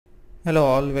Hello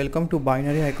all, welcome to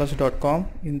binaryhackers.com.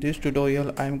 In this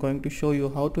tutorial I am going to show you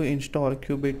how to install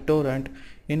qbittorrent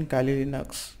in Kali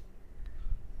Linux.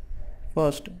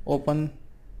 First open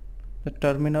the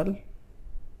terminal,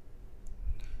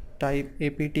 type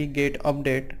apt get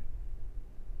update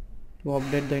to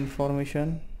update the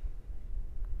information.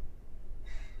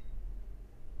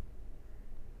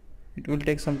 It will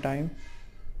take some time.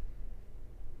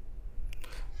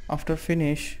 After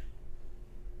finish,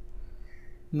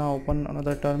 now open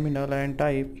another terminal and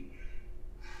type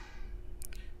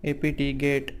apt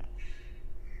get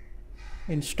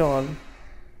install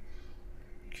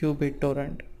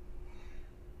qbittorrent.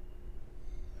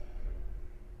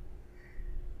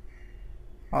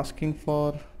 Asking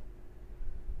for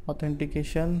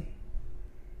authentication,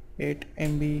 8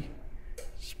 MB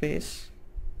space,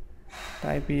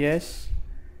 type yes,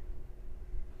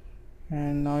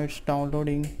 and now it's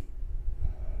downloading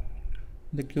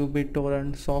the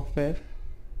qbittorrent software.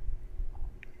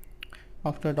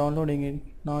 After downloading it,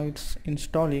 now it's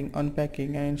installing,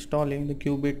 unpacking and installing the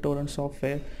qbittorrent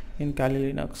software in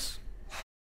Kali Linux.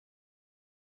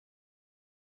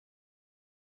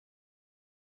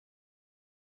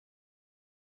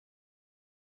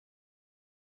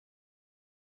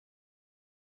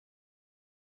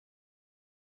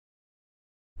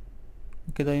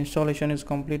 Okay, the installation is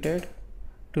completed.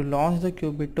 To launch the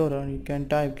qbittorrent, you can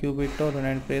type qbittorrent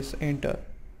and press enter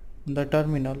on the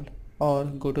terminal, or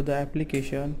go to the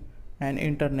application and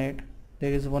internet.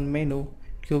 There is one menu,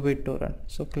 qbittorrent,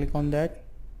 so click on that.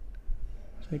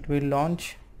 So it will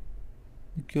launch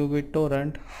the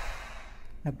qbittorrent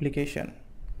application.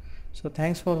 So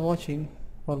thanks for watching.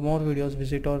 For more videos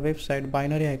visit our website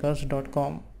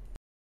binaryhackers.com.